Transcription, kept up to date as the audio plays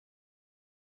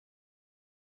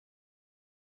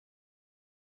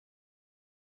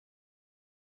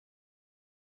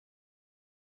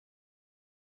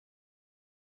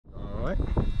right.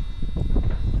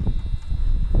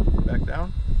 Back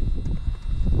down.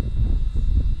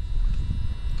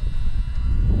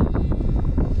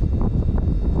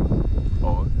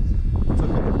 Oh, it's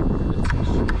okay.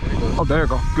 Oh, there you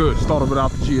go. Good. Started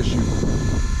without the GSU.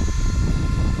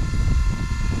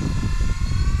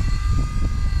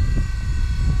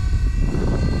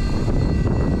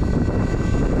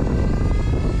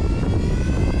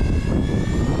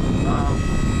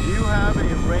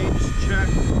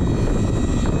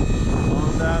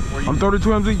 I'm 32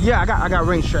 MZ. Yeah, I got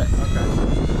range check. Okay.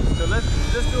 So let's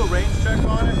just do a range check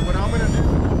on it. What I'm gonna do,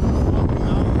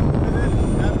 I'll with it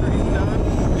after he's done.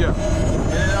 Yeah.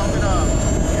 And then I'm gonna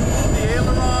move the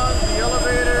ailerons, the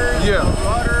elevators, yeah, the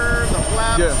rudder, the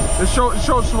flaps. Yeah. It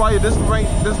shows right here. This is the range.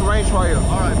 This is the range right here.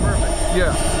 All right, perfect.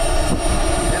 Yeah.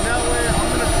 And that way, I'm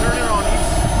gonna turn it on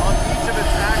each of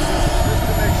its axes just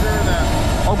to make sure that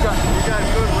you got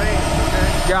good range.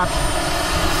 Okay. Gotcha.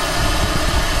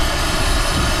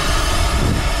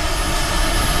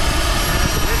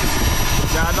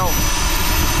 Yeah, I know.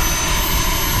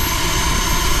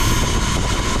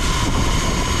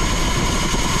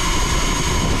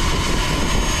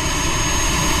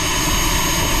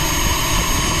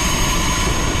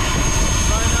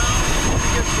 Right now, we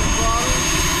get some throttle,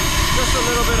 just a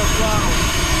little bit of throttle.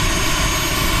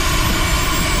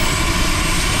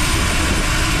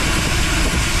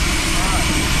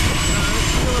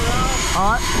 All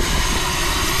right.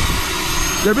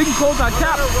 Yeah, we can close that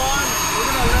cap. We're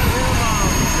gonna let him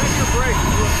check your brakes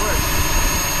real quick.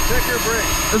 Check your brakes.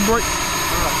 It's brake.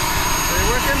 All right. Are they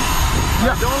working?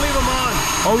 Yeah. Don't leave them on.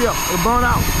 Oh yeah, it'll burn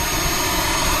out.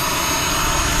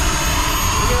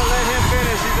 We're gonna let him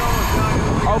finish. He's almost done.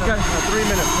 Okay. A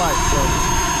 3-minute flight. So.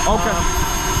 Okay.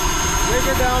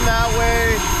 Take it down that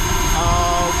way.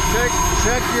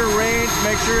 Check your range.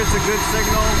 Make sure it's a good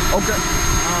signal. Okay.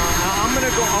 Now I'm gonna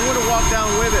walk down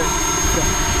with it.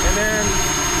 Yeah. And then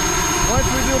once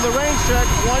we do the range check,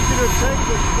 I want you to take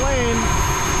the plane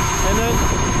and then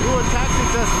do a taxi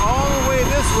test all the way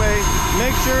this way.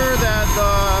 Make sure that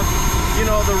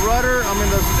the rudder,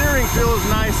 the steering feels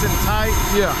nice and tight.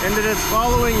 Yeah. And that it's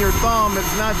following your thumb.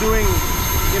 It's not doing,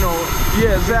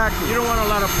 Yeah, exactly. You don't want a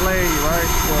lot of play, right?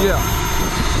 So, yeah.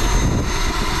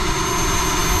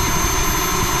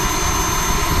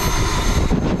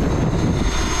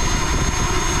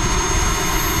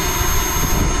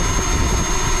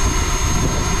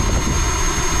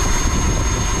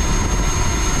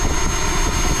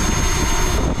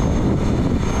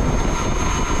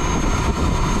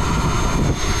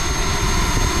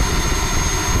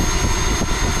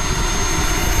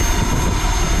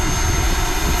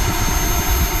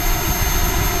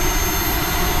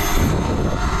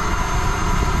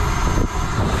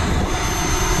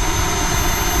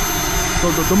 So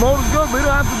the motor's good. We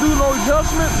don't have to do no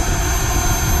adjustment.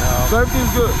 No. So everything's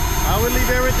good. I would leave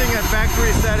everything at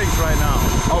factory settings right now.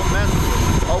 Don't mess with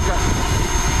it. Okay.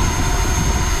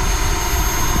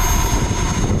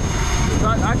 So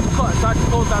I can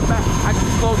close that back. I can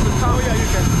close the top. Oh yeah, you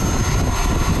can.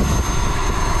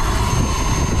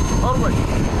 Other way.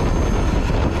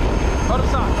 Other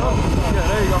side. Oh, yeah,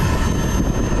 there you go.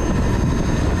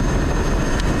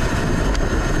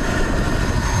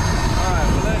 Alright,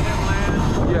 we'll let him land.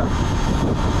 Yeah.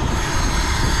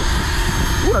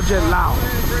 Ooh, that jet loud.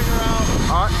 Bring her out.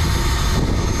 Alright.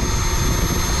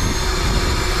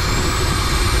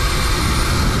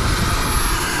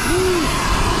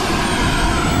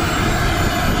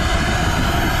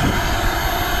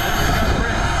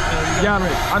 Yeah,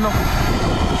 I know.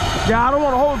 Yeah, I don't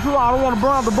want to hold it too long. I don't want to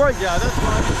burn out the brakes. Yeah, that's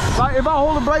fine. Like if I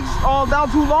hold the brakes all down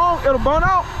too long, it'll burn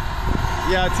out.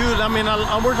 Yeah,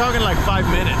 we're talking like 5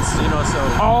 minutes, so.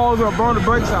 Oh, it'll burn the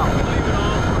brakes out. Leave it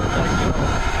on for like,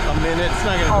 a minute. It's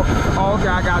not gonna. Oh, okay,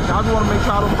 I got you. I just want to make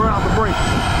sure I don't burn out the brakes.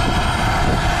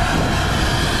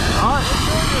 All right. Make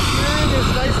sure your steering is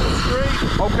nice and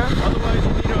straight. Okay. Otherwise,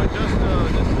 you need to adjust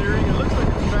the steering. It looks like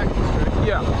it's tracking straight.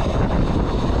 Yeah.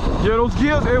 Yeah, those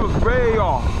gears, it was way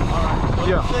off. All right. So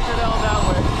Yeah. let's take her down that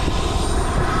way.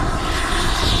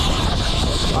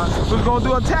 All right, so we're gonna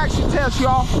do a taxi test,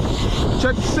 y'all.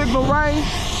 Check the signal range.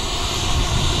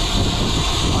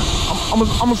 I'm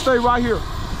gonna stay right here.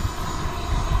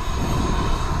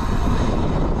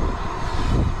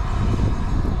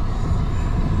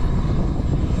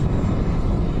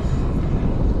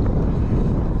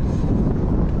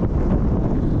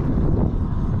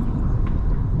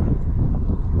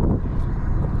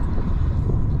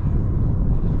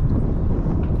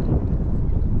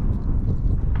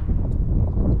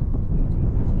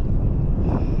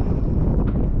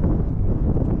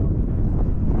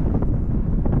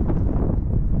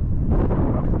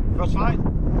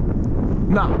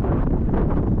 Nah.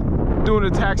 Doing the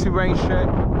taxi range check.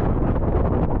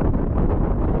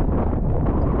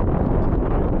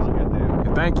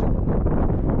 Yeah, thank you.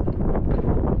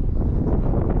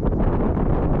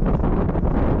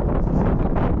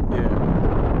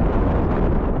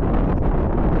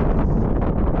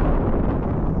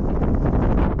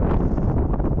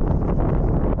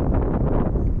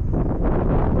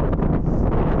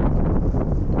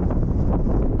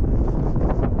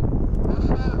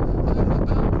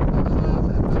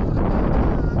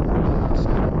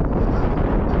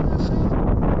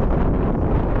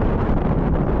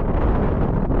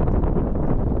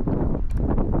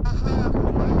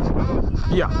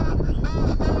 Yeah,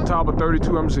 Talbot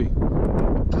 32 MC.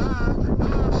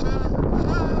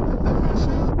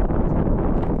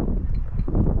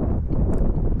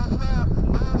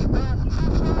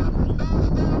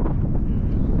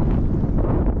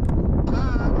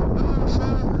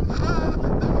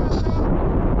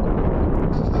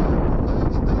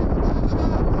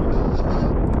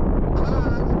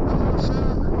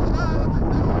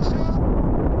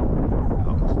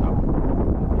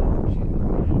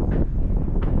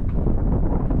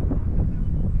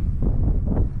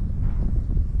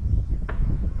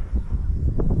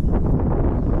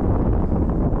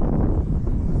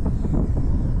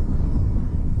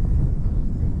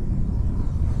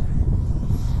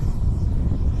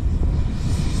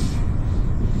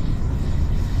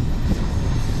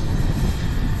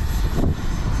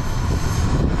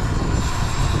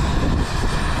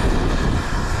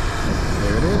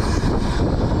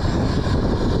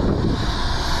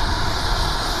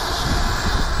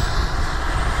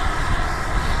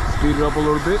 Speed it up a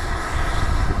little bit.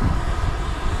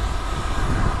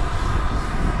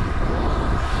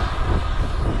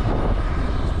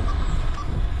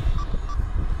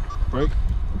 Brake,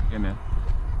 and then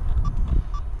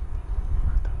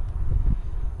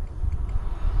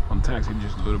I'm taxiing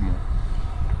just a little more.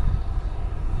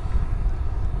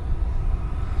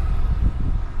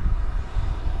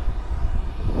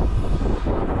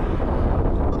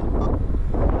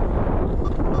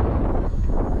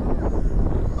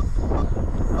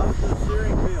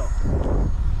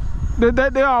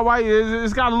 They're all right.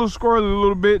 It's got a little squirrely a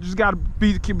little bit. Just got to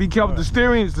be careful. Right. The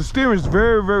steering is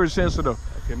very, very sensitive.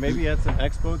 Okay, maybe add some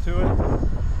expo to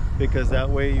it, because that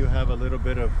way you have a little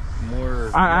bit of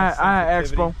more. I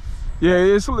expo. Yeah,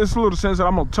 it's a little sensitive.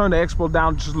 I'm gonna turn the expo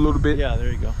down just a little bit. Yeah,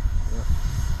 there you go.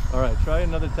 Yeah. All right, try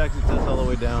another taxi test all the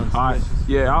way down. All right.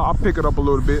 Yeah, I'll pick it up a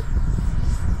little bit.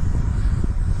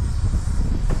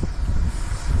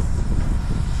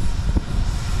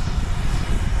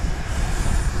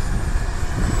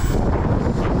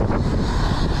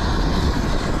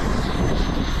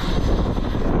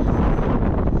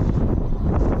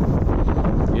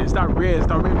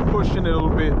 Start really pushing it a little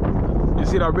bit. You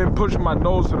see that I've been pushing my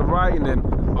nose to the right, and then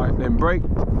all right, then brake,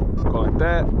 go like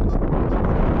that,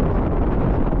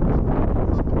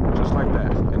 just like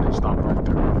that, and then stop right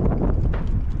there.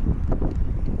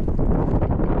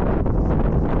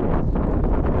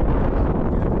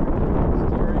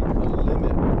 Steering the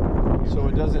limit, so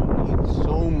it doesn't need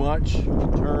so much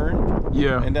to turn.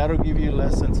 Yeah. And that'll give you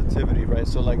less sensitivity, right?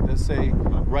 So like, let's say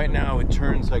right now it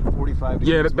turns like 45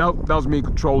 degrees. Yeah, that was me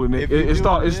controlling it. It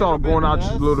started going out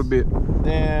just a little bit.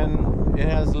 Then it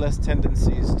has less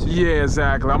tendencies to. Yeah,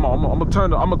 exactly. I'm gonna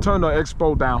turn the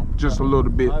expo down just a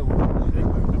little bit.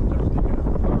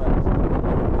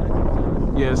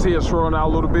 Yeah, see it swirling out a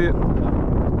little bit.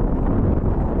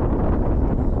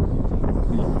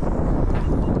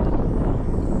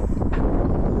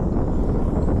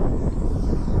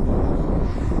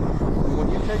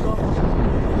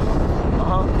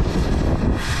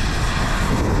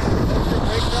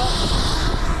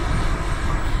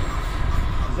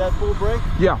 That full brake?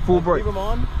 Yeah, full brake. Leave them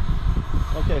on?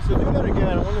 Okay, so do that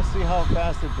again. I want to see how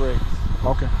fast it brakes.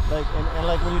 Okay. Like, and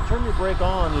like when you turn your brake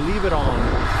on, leave it on.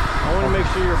 I want to make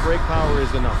sure your brake power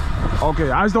is enough. Okay,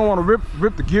 I just don't want to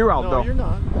rip the gear out though. No, you're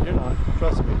not. You're not.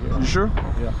 Trust me. You sure?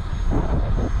 Yeah.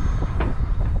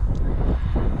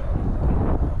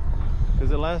 Because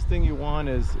the last thing you want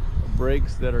is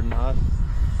brakes that are not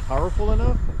powerful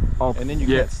enough, and then you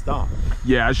get stopped.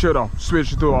 Yeah, I should have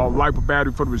switched to a Lipo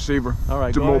battery for the receiver. All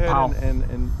right, to go more ahead power.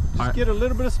 and just get a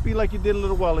little bit of speed like you did a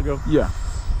little while ago. Yeah.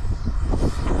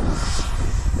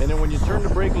 And then when you turn the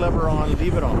brake lever on,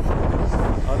 leave it on.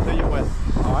 I'll tell you when.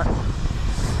 All right.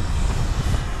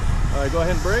 All right, go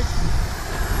ahead and brake.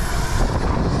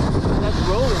 That's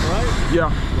rolling, right? Yeah.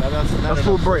 Yeah, that's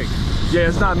full brake. Yeah,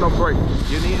 it's not enough brake.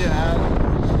 You need to add.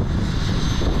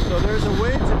 So there's a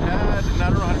way to add, and I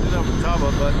don't know how to do that with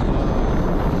Tava, but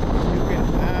you can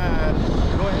add.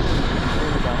 Go ahead and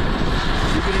turn it down.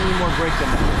 gonna need more brake than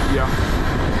that. Yeah.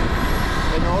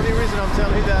 And the only reason I'm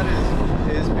telling you that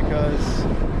is because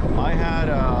I had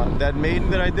that maiden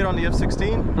that I did on the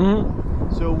F16.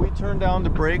 Mm-hmm. So we turned down the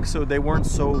brakes so they weren't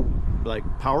so like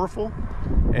powerful.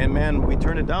 And man, we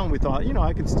turned it down. We thought, you know,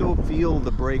 I could still feel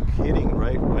the brake hitting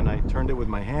right when I turned it with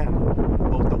my hand.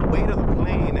 But the weight of the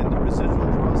plane and the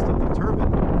residual thrust of the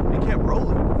turbine, it kept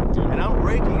rolling. And I'm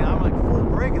braking, and I'm like, full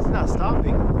brake, it's not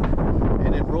stopping.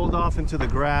 And it rolled off into the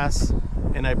grass,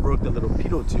 and I broke the little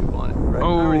pitot tube on it. Right?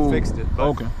 Oh, I already fixed it. But,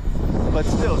 okay. But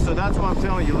still, so that's what I'm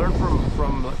telling you. Learn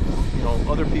from you know,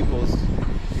 other people's.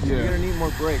 Yeah. You're gonna need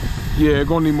more brake. Yeah,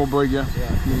 gonna need more brake. Yeah.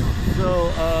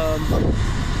 So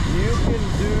you can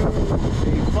do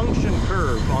a function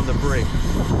curve on the brake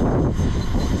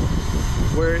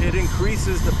where it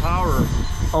increases the power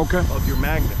of your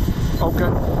magnet. Okay.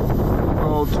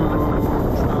 Go to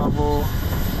travel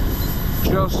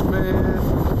adjustment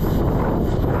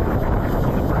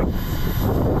On the brake.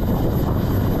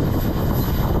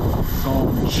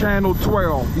 on channel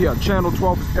 12. Yeah, channel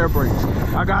 12 is air brakes.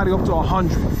 I got it up to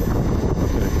 100.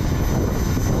 Okay.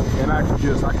 And I can.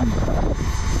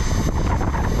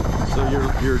 So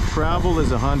your travel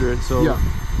is 100. So yeah.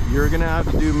 You're gonna have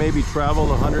to do maybe travel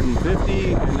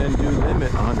 150 and then do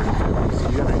limit 150. So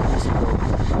you gotta increase it over.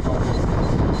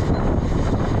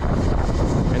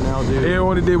 And now do. It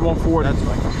only did 140. That's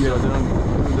fine. Yeah. So then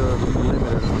do the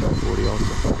limit at 140 also.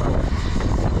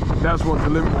 That's what the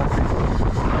limit 150.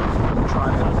 I'm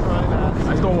trying that. Try that. I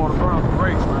just don't want to burn out the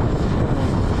brakes, man.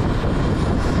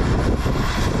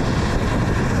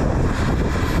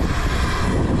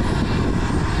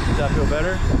 Does that feel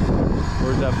better? Or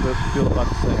does that feel about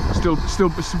the same? Still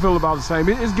feel about the same.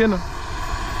 It's getting a...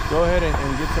 Go ahead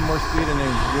and get some more speed and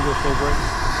then give it a full brake.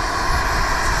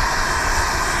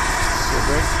 Full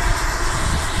brake.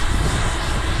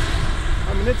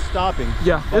 I mean, it's stopping.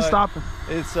 Yeah, it's stopping.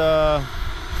 It's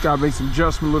gotta make some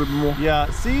adjustment a little bit more. yeah.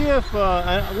 See if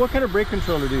what kind of brake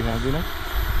controller do you have? Do you know?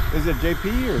 Is it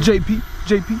JP or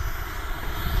JP?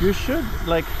 You should,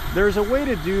 like, there's a way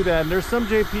to do that. And there's some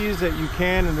JPs that you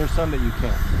can, and there's some that you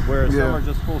can't. Where some are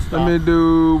just full stop. Let me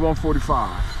do 145.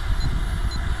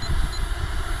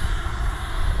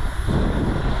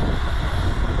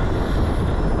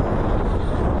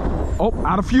 Oh,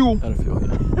 out of fuel. Out of fuel,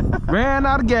 yeah. Ran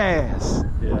out of gas.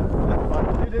 Yeah, that's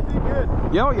fine. You did good.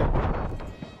 Yeah.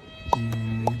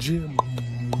 Jim.